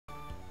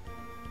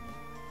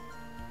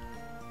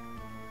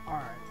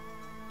Alright.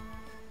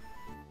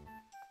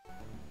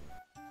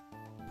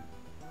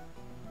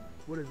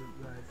 What is up,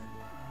 guys?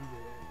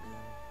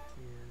 PokeDJX,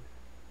 and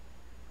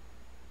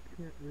you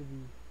can't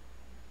really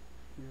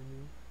hear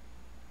me.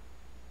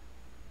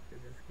 In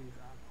this case,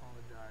 I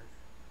apologize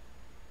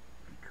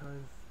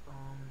because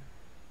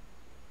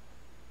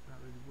not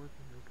really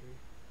working. Okay,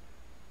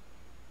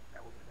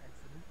 that was an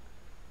accident.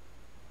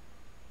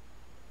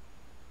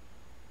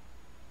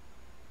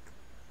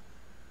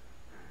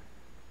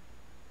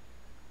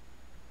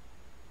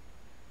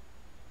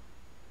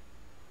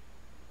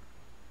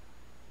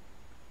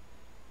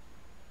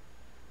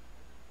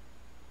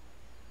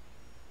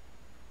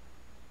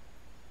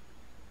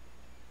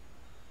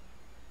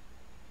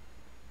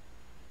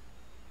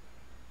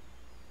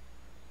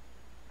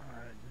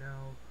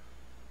 Now,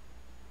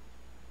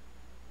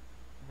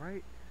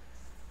 right,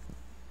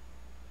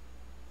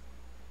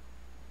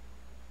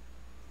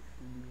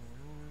 should be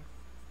going on,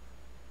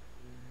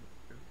 and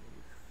everything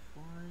is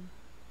fine.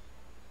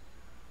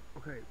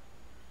 Okay,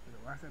 in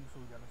the last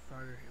episode we got a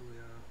starter, and we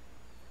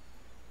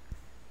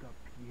got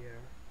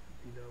Pierre,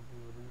 we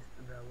released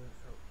the balance,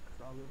 so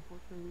it's all good.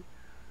 Unfortunately,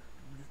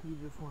 we just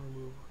need this one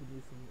move. We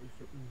need some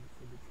extra E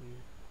for the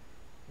team,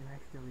 and I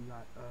accidentally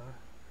got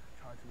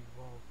charged to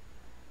evolve.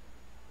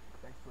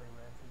 Actually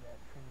ran into that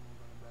training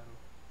we're gonna battle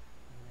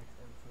in the next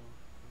episode.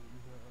 So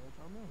he's a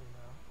Charmander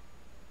now.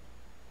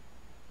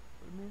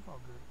 But I mean, it's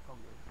all good. It's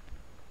all good.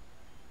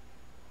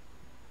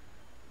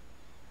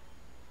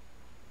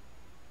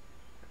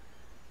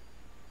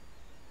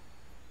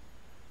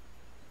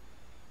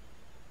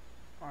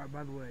 Alright,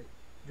 by the way,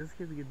 just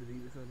in case we get to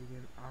beat this up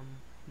again, I'm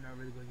not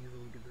really gonna use it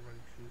when we get the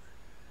running shoes.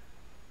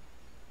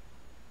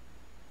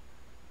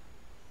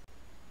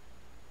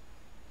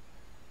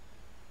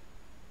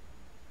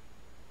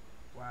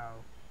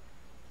 Wow,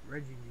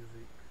 Reggie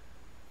music.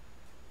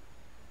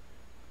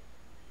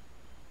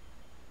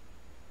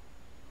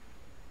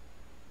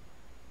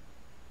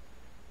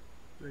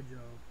 Good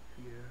job,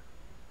 Pierre.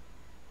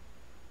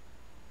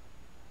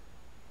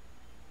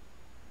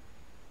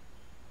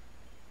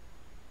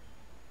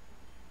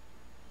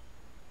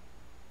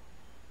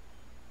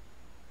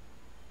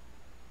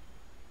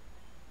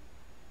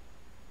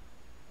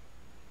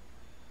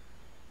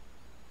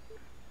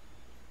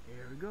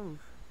 There it goes.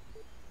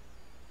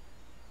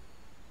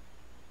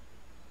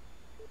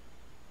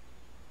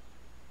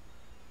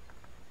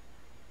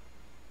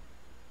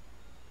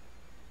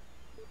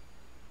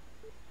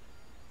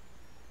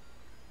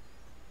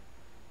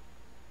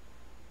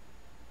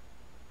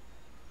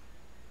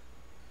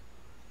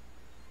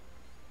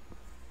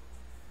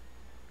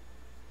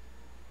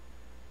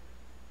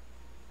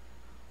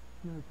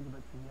 You have to go back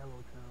to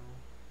Yellowtown.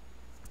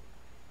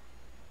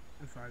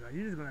 I'm sorry, guys.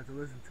 You're just gonna have to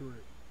listen to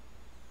it.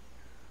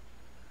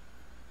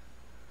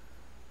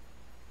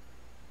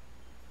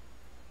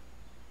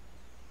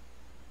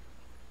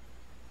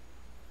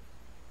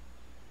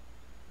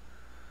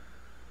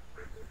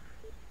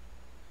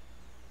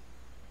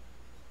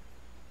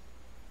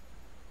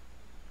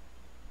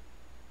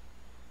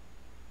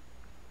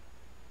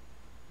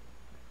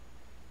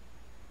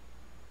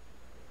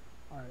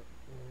 Alright,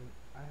 and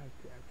I have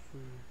to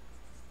actually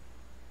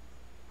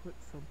put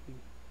something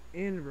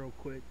in real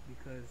quick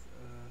because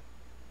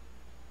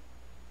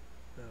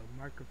the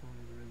microphone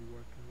is really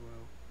working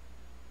well.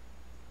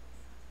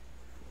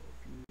 So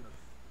if you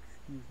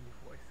excuse me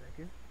for a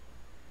second.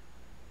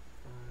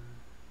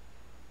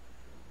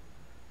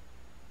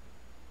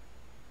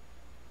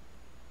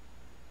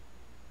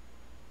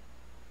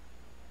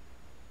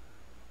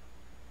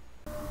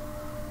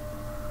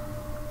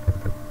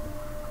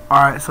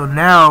 Alright, so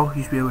now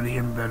you should be able to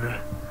hear me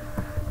better.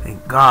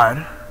 Thank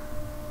God.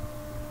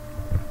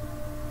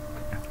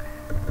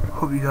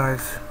 Hope you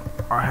guys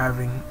are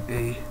having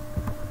a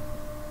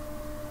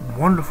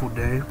wonderful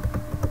day.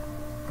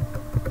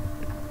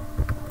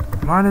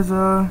 Mine is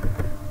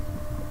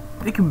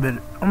it can be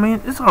better. I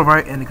mean, it's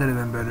alright and it could have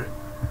been better.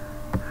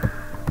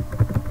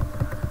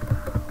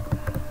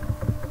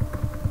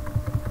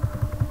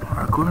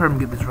 Alright, go ahead and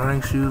get these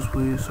running shoes,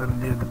 please. So I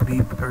need to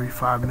beep every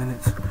 5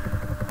 minutes.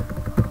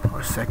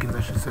 Or seconds,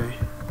 I should say.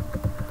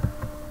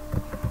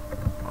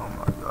 Oh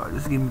my God,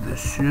 just give me the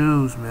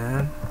shoes,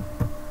 man.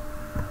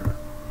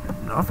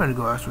 No, I'm finna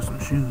go ask for some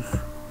shoes.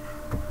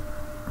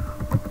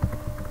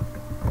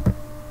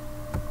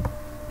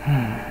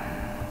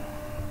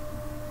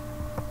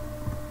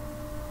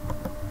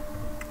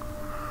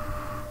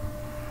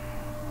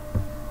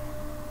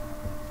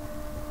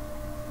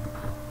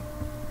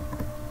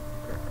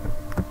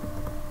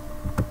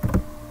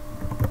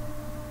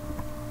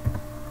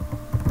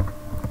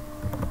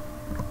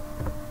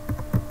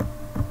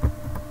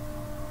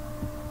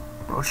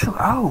 Bro, chill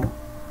out.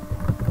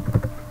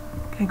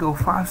 Can't go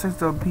 5 seconds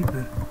without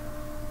beeping.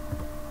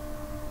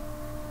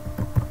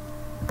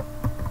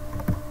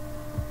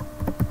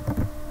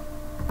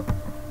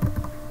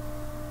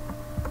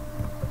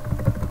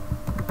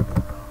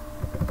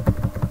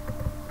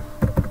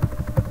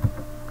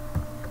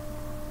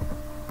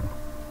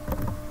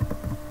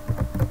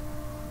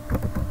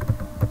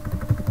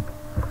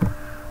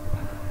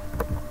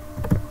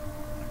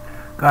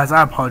 Guys,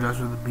 I apologize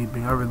for the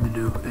beeping. I really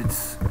do.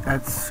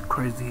 That's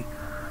crazy.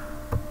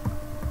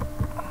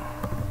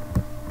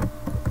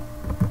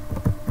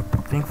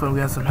 Thankfully, we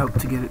have some help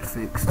to get it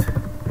fixed.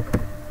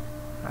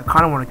 I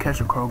kind of want to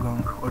catch a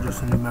Krogunk or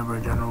just a new member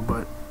in general,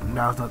 but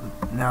now's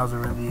a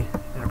really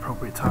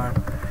inappropriate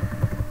time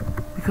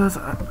because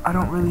I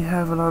don't really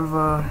have a lot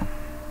of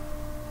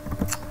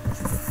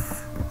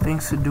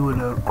things to do with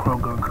a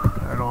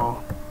Krogunk at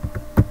all.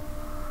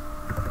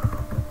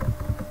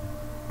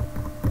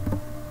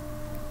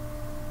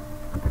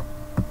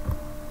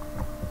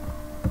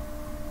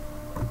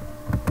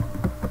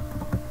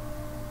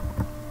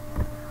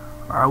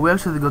 Alright, we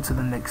actually have to go to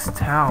the next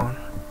town,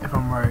 if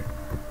I'm right.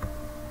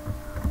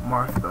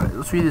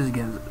 Let's read this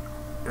again.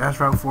 That's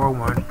Route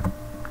 401.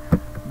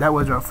 That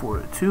was Route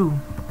 402.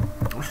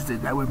 I should say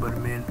that way, but I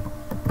mean,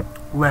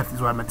 left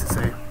is what I meant to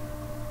say.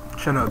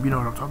 Shut up, you know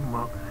what I'm talking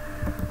about.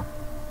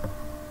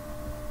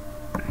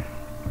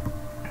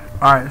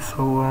 Alright,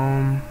 so,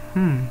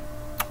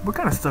 we're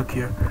kind of stuck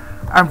here.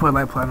 I haven't played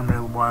Light Platinum in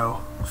a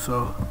while,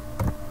 so.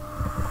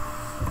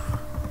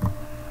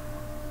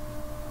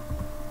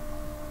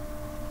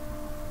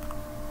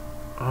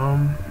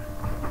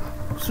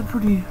 It's a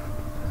pretty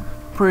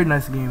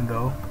nice game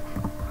though.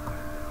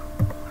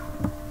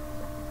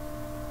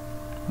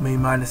 Maybe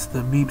minus the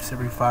beeps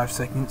every 5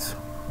 seconds.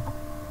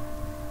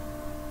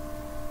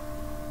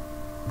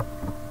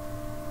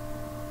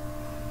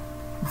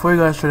 Before you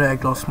guys try to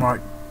act all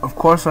smart, of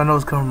course I know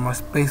it's coming from my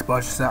space bar,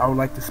 just that I would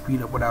like to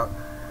speed up without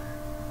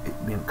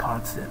it being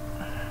constant.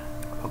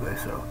 Okay,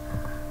 so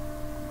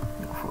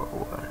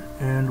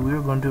and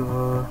we're going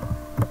to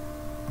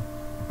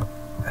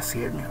that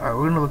scared me. Alright,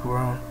 we're gonna look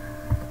around.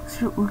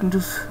 See what we can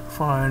just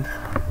find.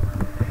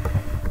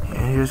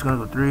 And here's gonna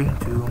go 3,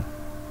 2.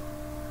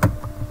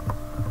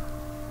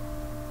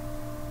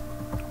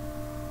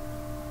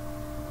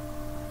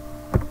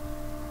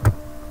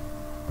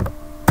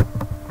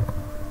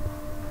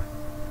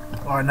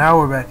 Alright, now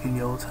we're back in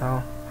Yellow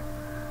Town.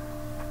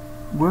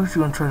 We're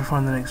actually gonna try to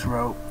find the next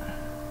route.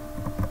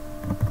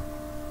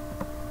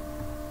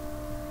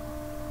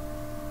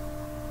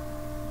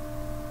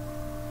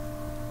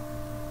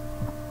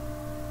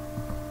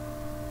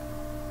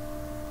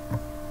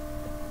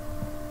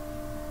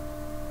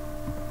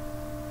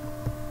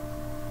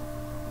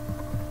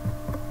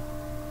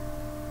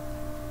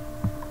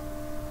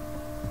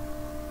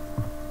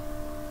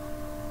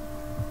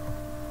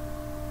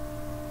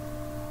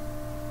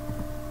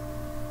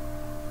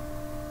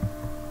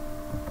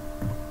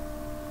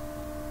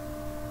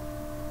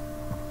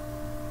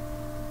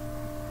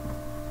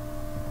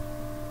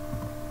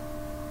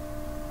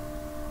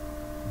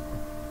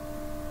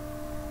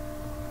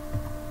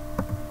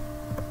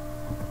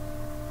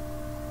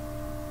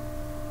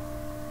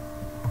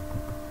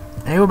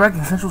 And we're back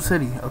in Central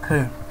City.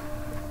 Okay,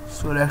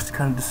 so it actually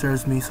kind of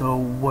disturbs me. So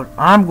what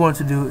I'm going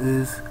to do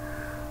is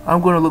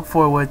I'm going to look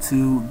for a way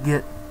to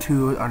get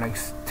to our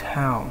next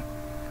town.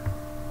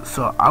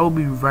 So I will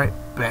be right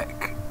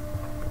back,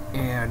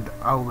 and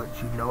I'll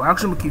let you know.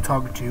 Actually, I'm gonna keep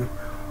talking to you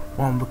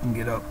while I'm looking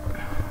it up.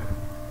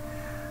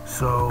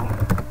 So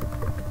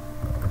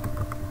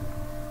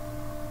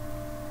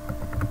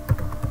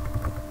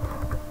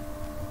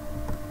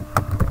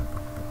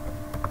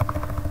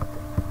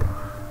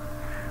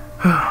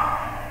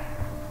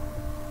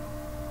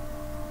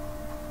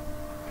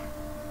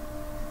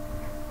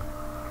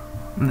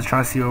I'm just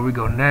trying to see where we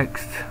go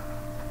next.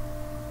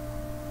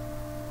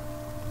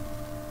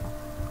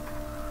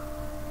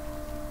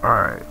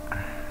 Alright.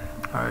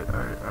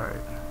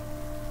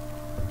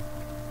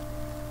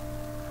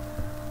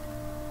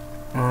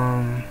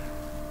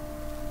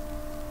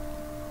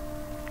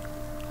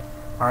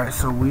 Alright,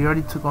 so we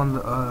already took on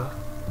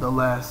the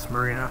last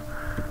marina.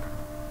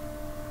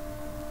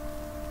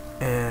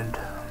 And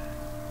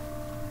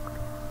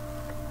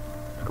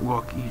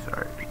walk east,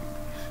 alright.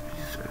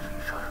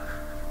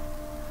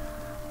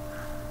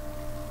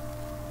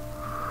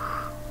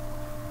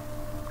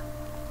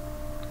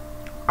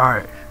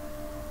 Alright.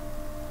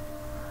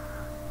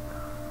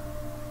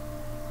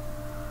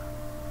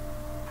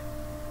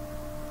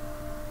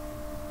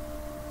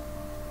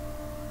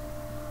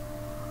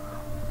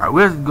 Alright,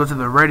 we have to go to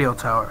the radio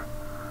tower.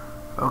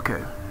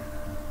 Okay.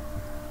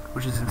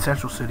 Which is in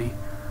Central City.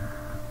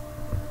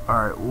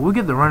 Alright, will we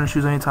get the running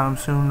shoes anytime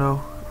soon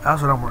though?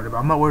 That's what I'm worried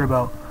about. I'm not worried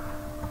about.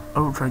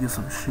 I'm trying to get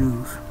some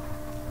shoes.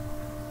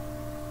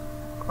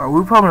 Alright,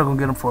 we're probably not gonna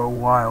get them for a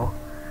while.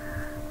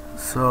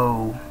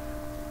 So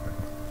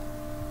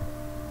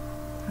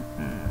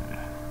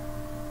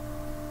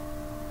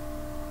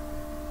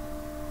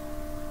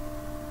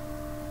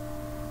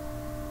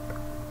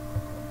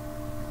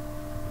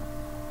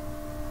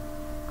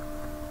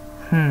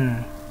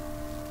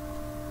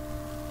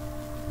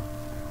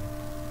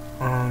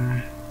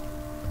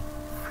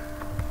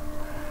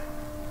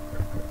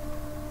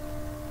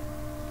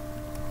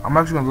I'm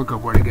actually gonna look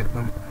up where to get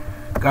them.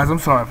 Guys, I'm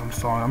sorry if I'm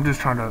stalling. I'm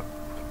just trying to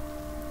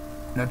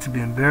not to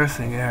be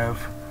embarrassing and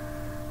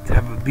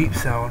have a beep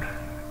sound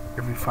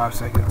every 5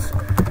 seconds.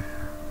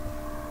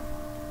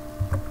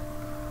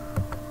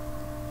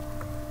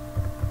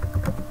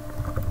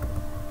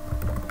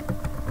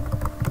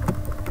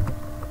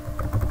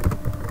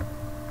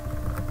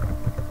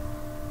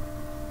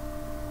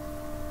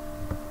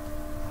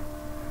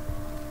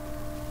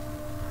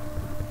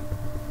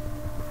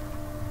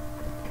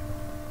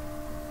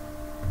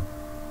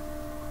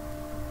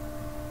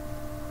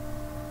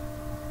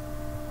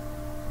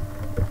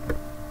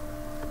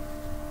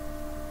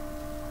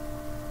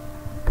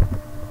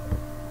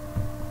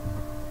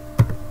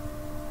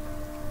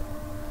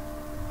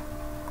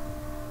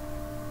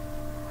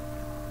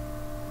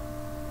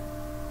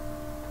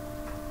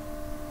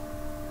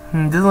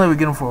 Doesn't let me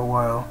get him for a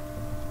while.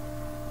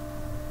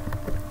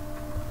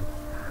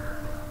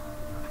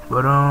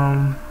 But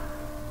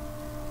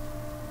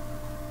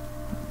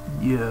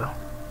yeah.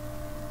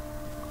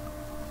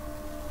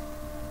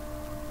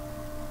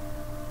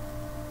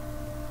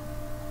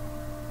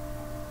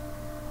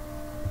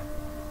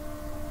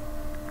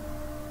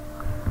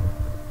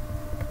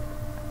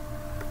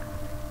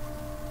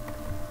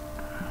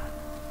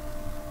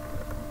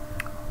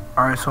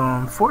 Alright, so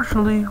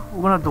unfortunately,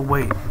 we're gonna have to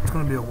wait. It's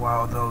gonna be a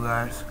while though,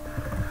 guys.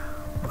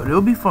 But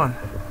it'll be fun.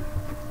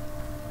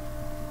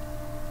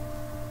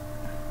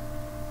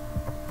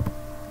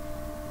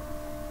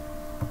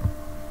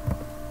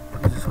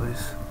 This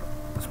place.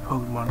 This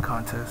Pokemon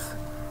contest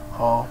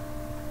hall.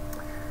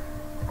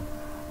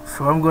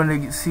 So I'm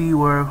gonna see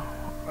where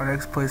our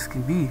next place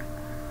can be.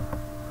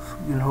 So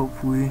we can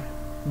hopefully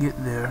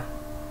get there.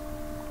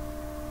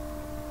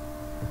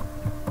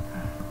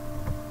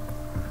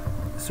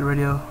 Is the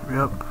radio?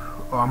 Yep.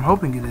 Oh, I'm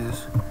hoping it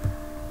is.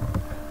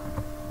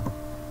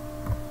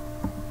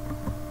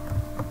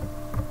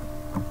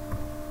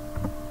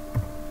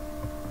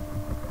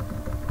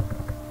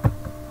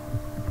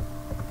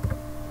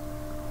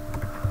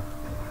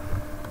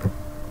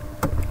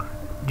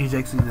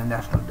 DJX is the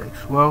national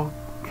Dex. Well,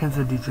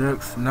 Kenza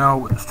DJX now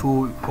with this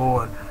tool go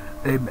on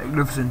a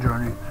magnificent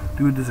journey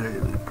through the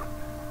Desert League.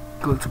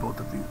 Good luck to both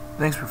of you.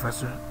 Thanks,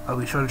 Professor. I'll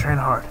be sure to train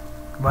hard.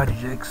 Goodbye,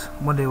 DJX.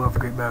 One day we'll have a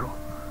great battle.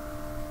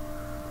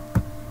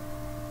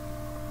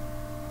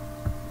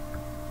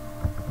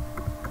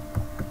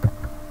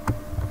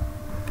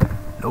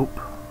 Nope.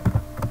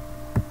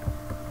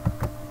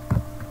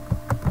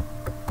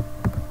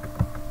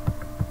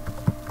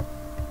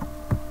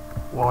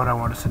 Why would I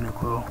want to send a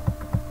clue?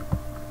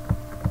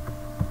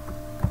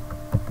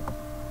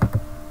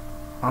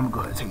 I'm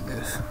gonna take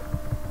this.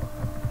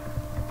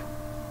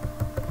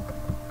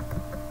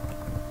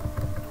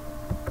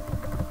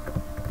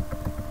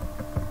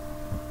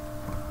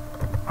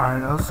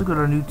 Alright, let's look at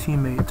our new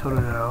teammate,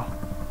 Totodile.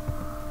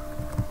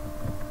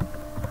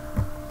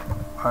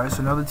 Alright,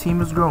 so now the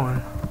team is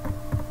growing.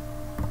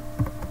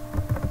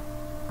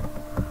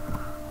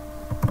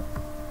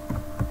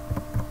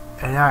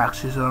 And I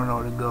actually don't know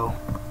where to go.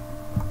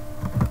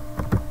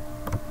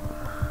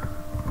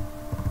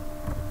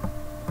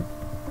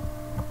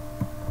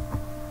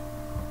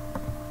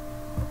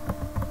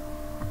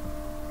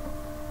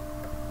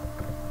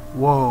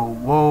 Whoa,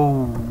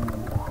 whoa.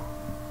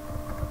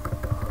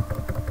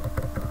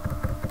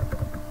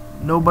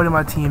 Nobody on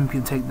my team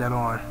can take that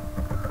on.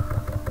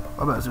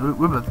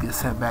 We're about to get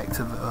sent back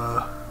to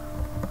the,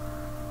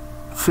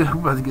 we're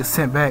about to get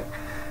sent back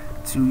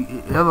to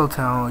Yellow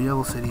Town or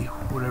Yellow City,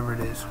 whatever it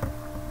is.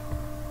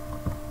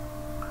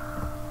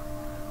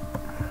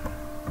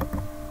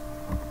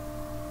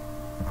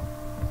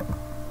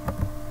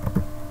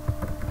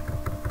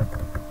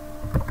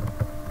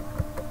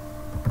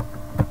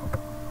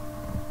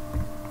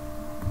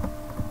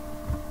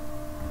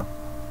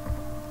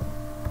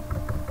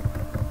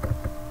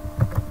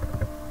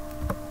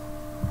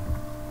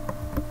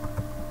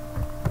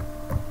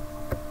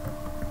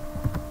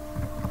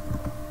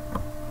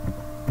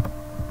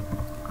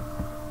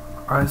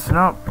 Alright, so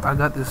now I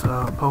got this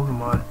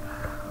Pokemon.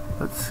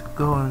 Let's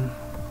go and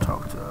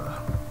talk to her.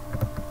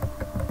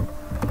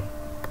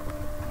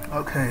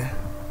 Okay.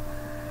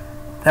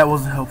 That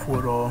wasn't helpful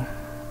at all.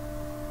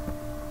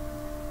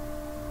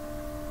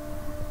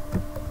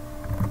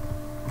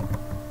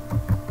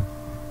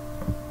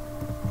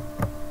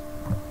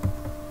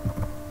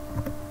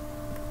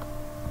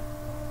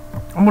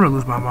 I'm gonna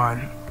lose my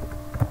mind.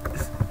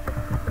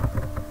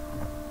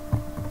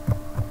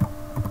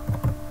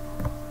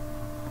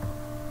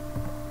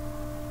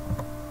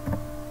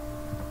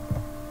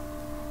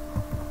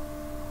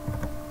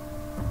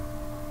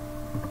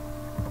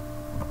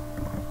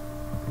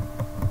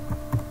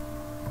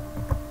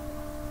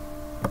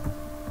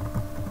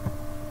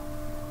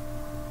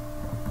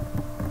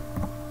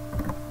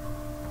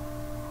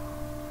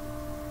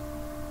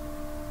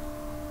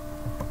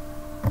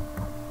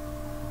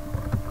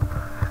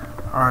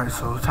 Alright,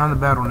 so it's time to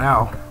battle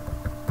now.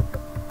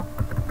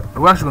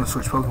 We're actually going to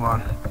switch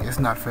Pokemon. It's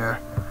not fair.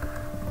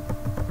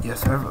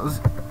 Yes, let's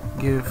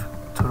give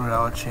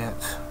Totodile a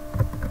chance.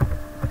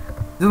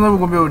 This is we're going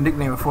to be able to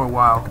nickname it for a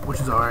while, which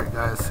is alright,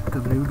 guys.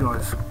 Because we can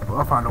always,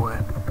 I'll find a way.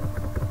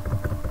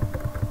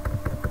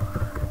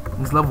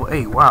 It's level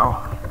 8,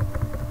 wow.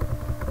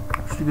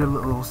 Should we get a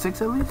level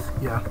 6 at least?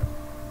 Yeah.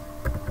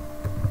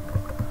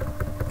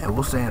 And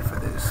we'll stand for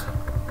this.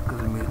 Because,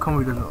 I mean,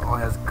 Comey doesn't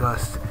only has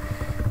Gust.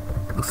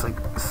 Looks like,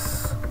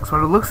 so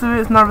the looks of it,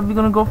 it's not really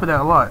gonna go for that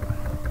a lot.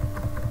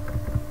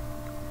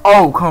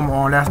 Oh, come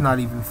on, that's not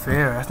even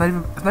fair. That's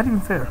not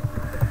even fair.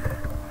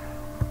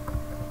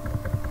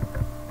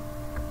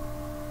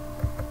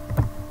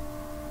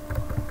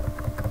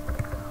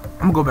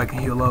 I'm gonna go back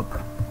and heal up.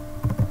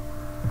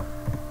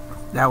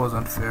 That was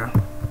unfair.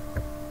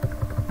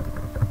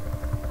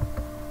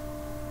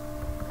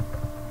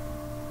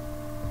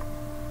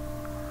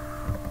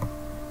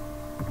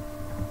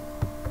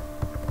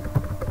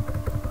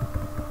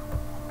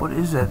 What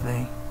is that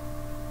thing?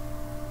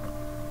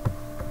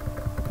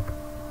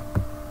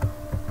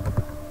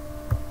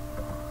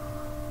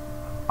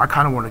 I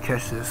kind of want to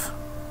catch this.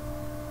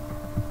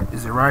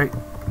 Is it right?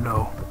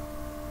 No.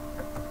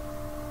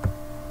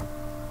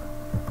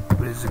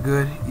 But is it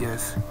good?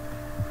 Yes.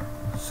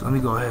 So let me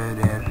go ahead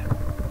and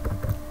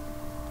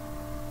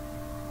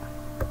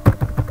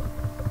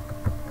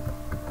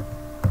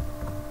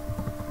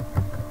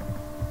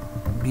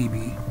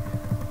Bebe.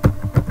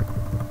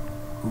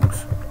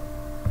 Oops.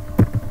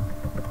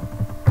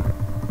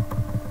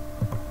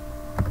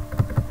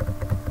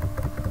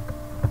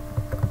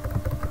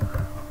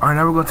 Alright,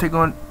 now we're gonna take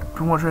on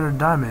 200 Trainer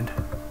Diamond.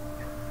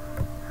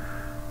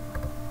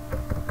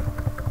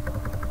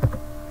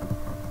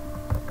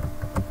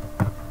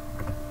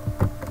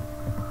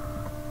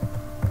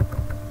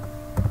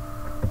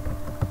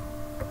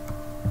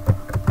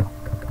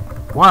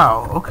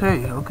 Wow,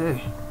 okay.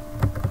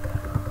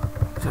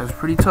 That's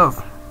pretty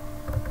tough.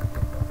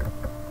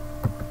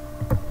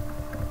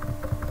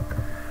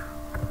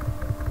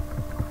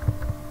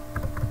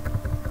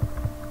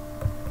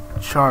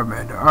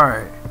 Charmander,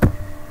 alright.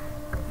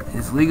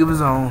 His league of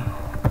his own.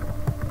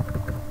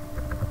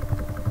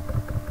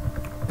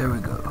 There we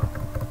go.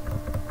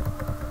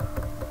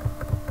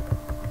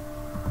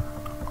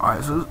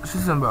 Alright, so this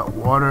is something about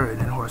water and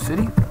then Horse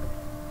City.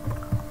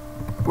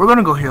 We're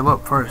gonna go heal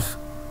up first.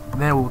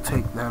 Then we'll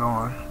take that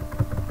on.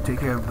 Take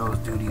care of those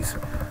duties.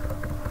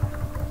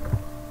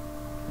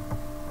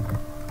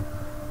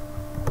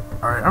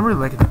 Alright, I'm really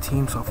liking the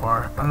team so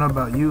far. I don't know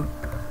about you,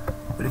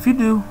 but if you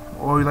do,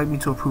 or you'd like me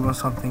to improve on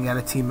something, add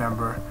a team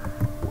member,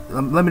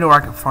 let me know where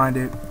I can find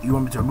it. You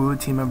want me to remove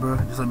a team member,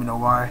 just let me know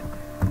why.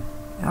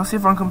 And I'll see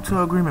if I can come to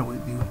an agreement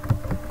with you.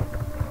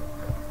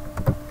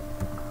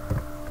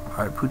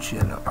 Alright, put you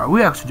in. Alright,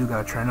 we actually do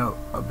gotta train up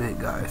a bit,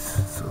 guys.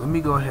 So let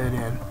me go ahead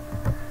and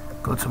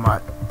go to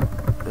my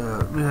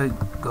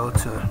go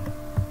to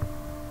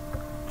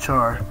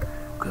Char,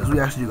 because we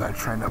actually do gotta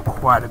train up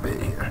quite a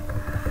bit here.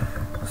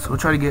 So we'll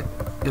try to get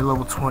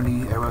level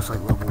 20, everyone's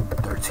like level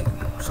 13.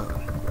 So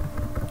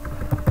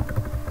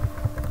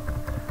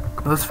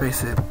let's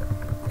face it,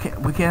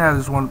 we can't have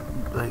this one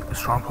like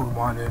strong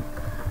Pokemon and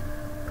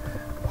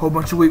a whole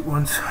bunch of weak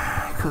ones,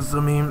 because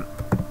I mean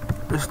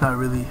it's not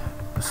really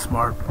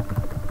smart.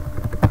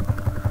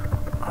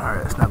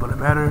 Alright, it's not gonna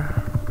matter.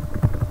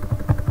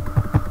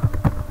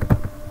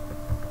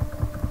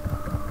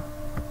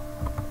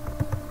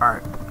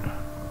 Alright,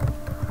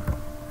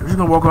 we're just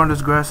gonna walk on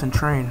this grass and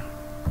train.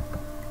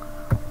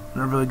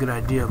 Not a really good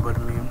idea, but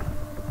I mean,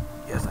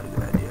 yeah, it's not a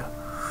good idea.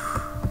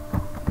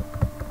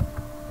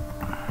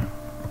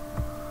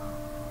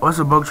 What's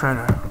a bug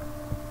trainer?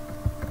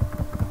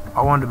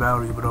 I wanted to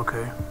battle you, but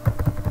okay.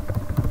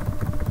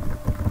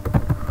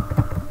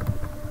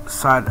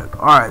 Side deck.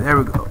 Alright, there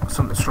we go.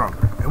 Something stronger.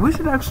 And we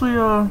should actually,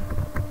 I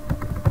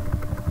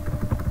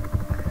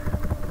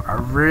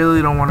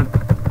really don't want to.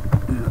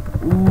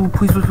 Ooh,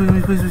 please.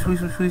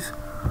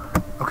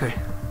 Okay.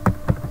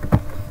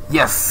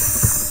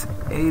 Yes!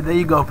 Hey, there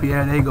you go,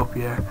 Pierre.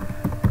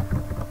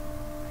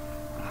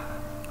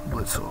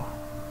 Blitzel.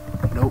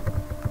 Nope.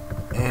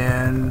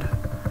 And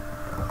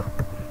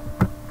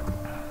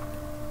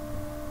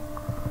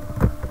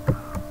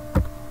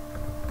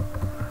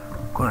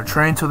gonna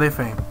train till they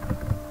faint.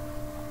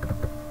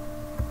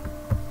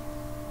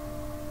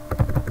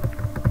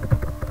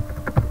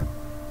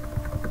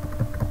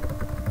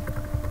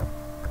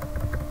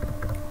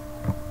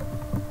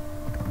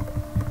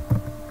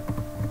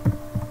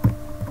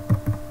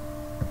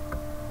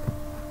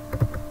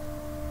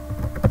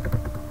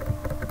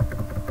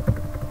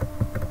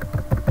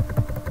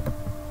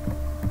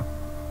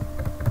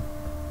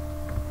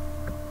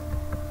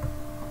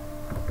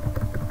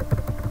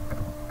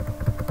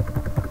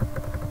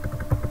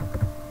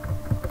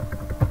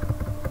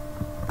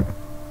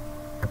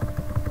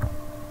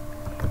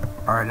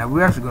 Alright, now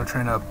we're actually going to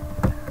train up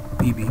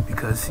Bebe,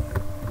 because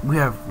we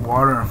have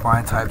water and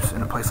flying types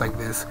in a place like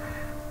this.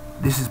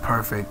 This is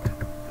perfect.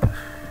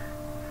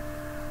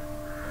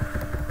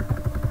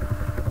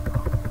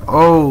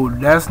 Oh,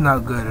 that's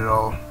not good at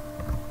all.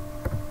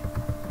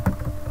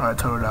 Alright,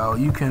 Totodile,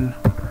 you can...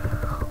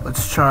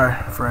 Let's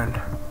try, friend.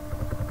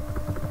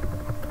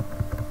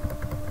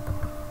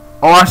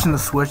 Oh, I shouldn't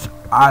have switched.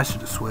 I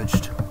should have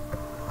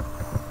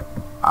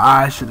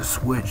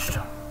switched.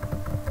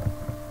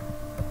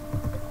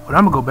 But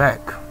I'm gonna go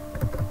back.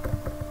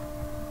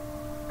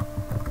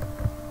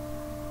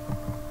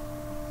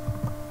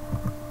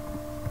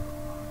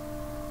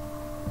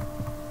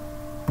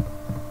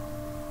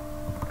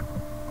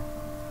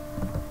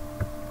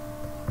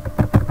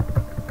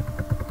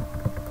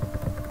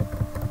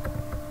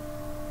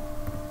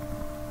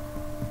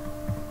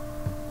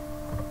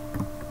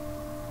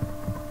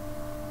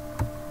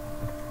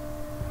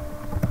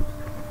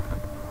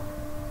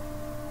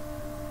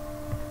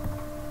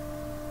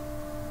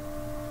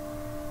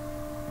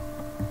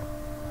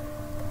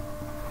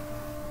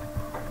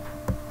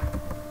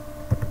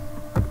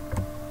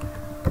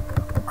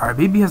 Alright,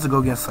 Bebe has to go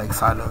against like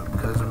side up,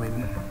 because I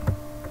mean,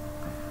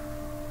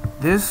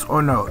 this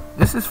or no,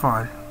 this is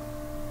fine.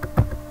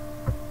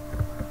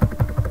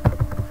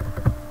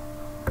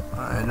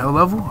 No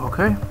level,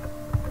 okay.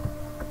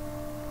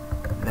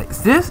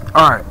 this?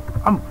 Alright,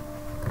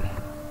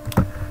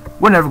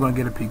 we're never gonna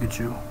get a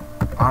Pikachu.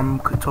 I'm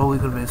totally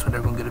convinced we're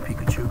never gonna get a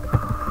Pikachu.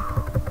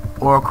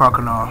 Or a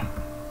Crocodile.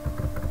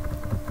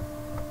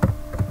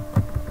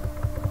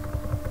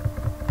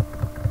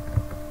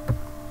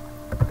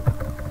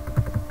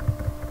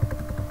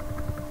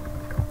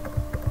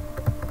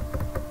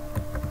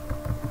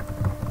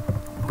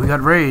 We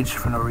got Rage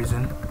for no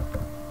reason.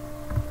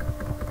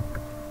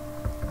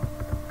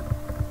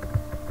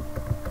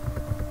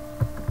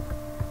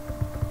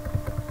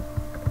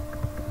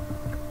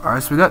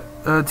 Alright, so we got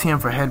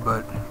TM for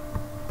Headbutt.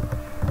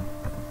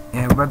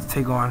 And we're about to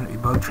take on a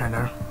Bug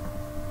Trainer.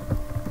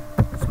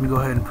 So let me go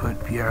ahead and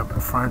put Pierre up in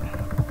front.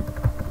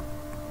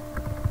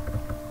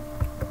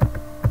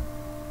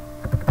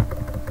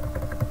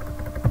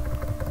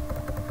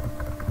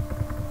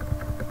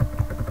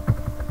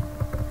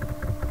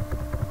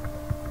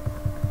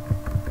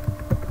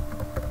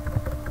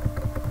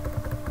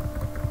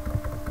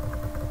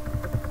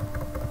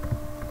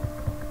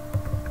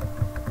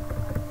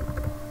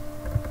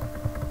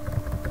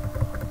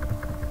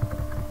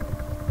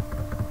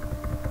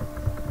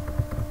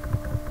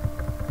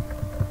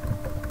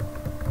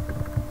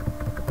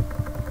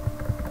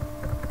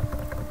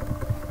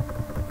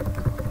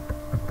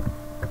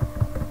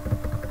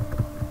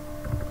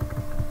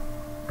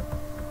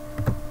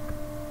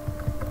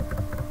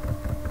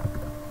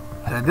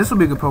 This will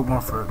be a good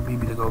Pokemon for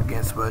Bebe to go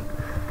against, but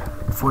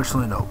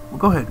unfortunately no. Well,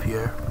 go ahead,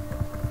 Pierre.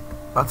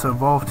 About to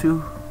evolve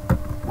too?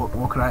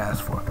 What could I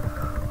ask for?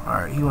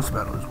 Alright, he wants to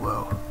battle as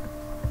well.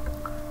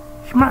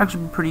 He might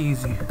actually be pretty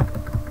easy.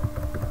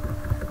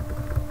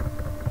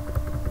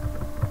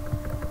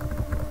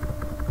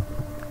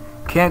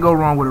 Can't go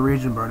wrong with a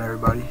Raging Burn,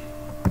 everybody.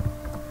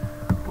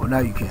 Well, now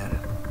you can.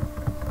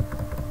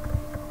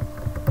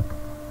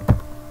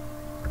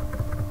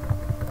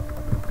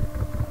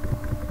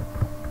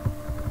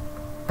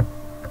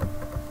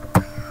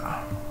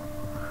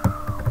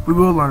 We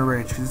will learn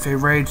Rage, because it's a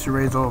Rage to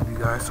raise all of you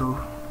guys, so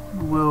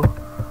we will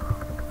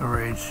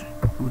Rage.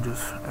 We'll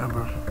just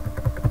Ember.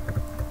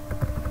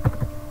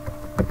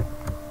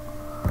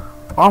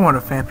 Oh, I want a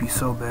Phanpy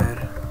so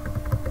bad.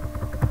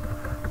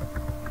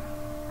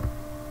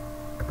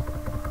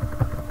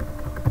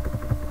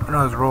 I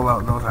know his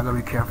rollout though, so I gotta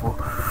be careful.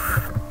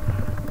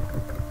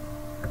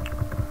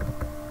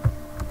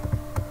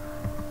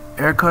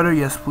 Air Cutter,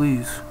 yes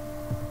please.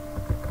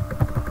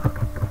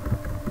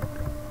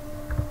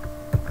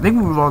 I think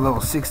we evolved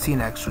level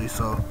 16 actually,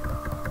 so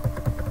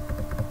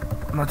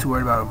I'm not too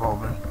worried about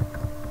evolving.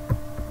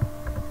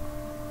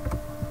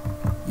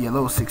 Yeah,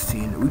 level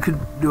 16. We could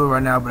do it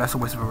right now, but that's a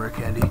waste of a rare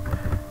candy.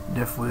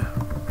 Definitely.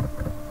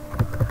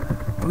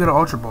 We got an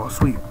Ultra Ball,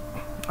 sweet.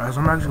 Alright, so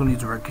I'm actually gonna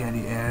use a rare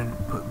candy and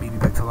put Bebe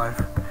back to life.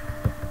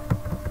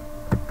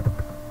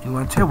 You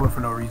want Tail Whip for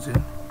no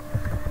reason,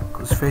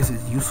 because his face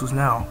is useless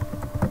now.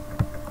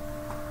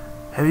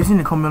 Have you seen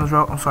the Coleman's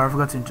route? I'm sorry, I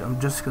forgot to. I'm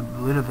Jessica,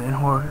 the leader of the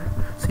Inhor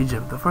Sea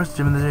Gym, the first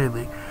gym in the J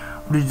League.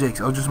 I'm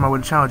PokeDJX. I was just on my way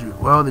to challenge you.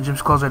 Well, the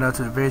gym's closed right now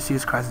to a very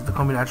serious crisis. The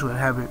Coleman actually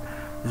inhabit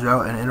this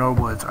route and Inhor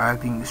Woods are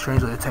acting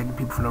strangely, attacking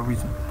people for no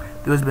reason.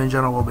 There has been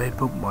general well-behaved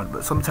Pokemon,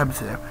 but something's happened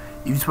to them.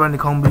 If you spot any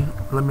Coleman,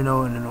 let me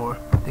know in Inhor.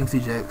 Thanks,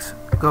 DJX.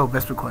 Go,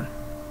 Vespiquen.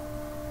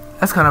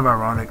 That's kind of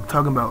ironic,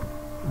 talking about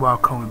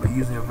wild Coleman, but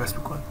using a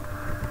Vespiquen.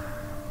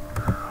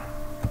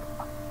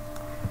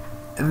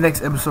 In the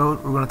next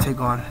episode, we're going to take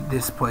on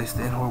this place,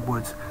 the Inhor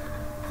Woods.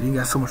 So you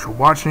guys so much for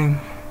watching.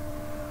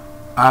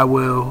 I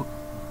will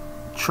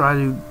try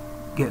to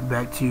get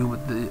back to you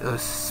with the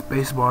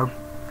spacebar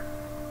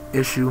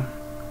issue.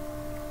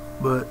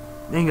 But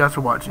thank you guys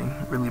for watching.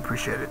 Really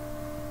appreciate it.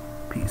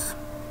 Peace.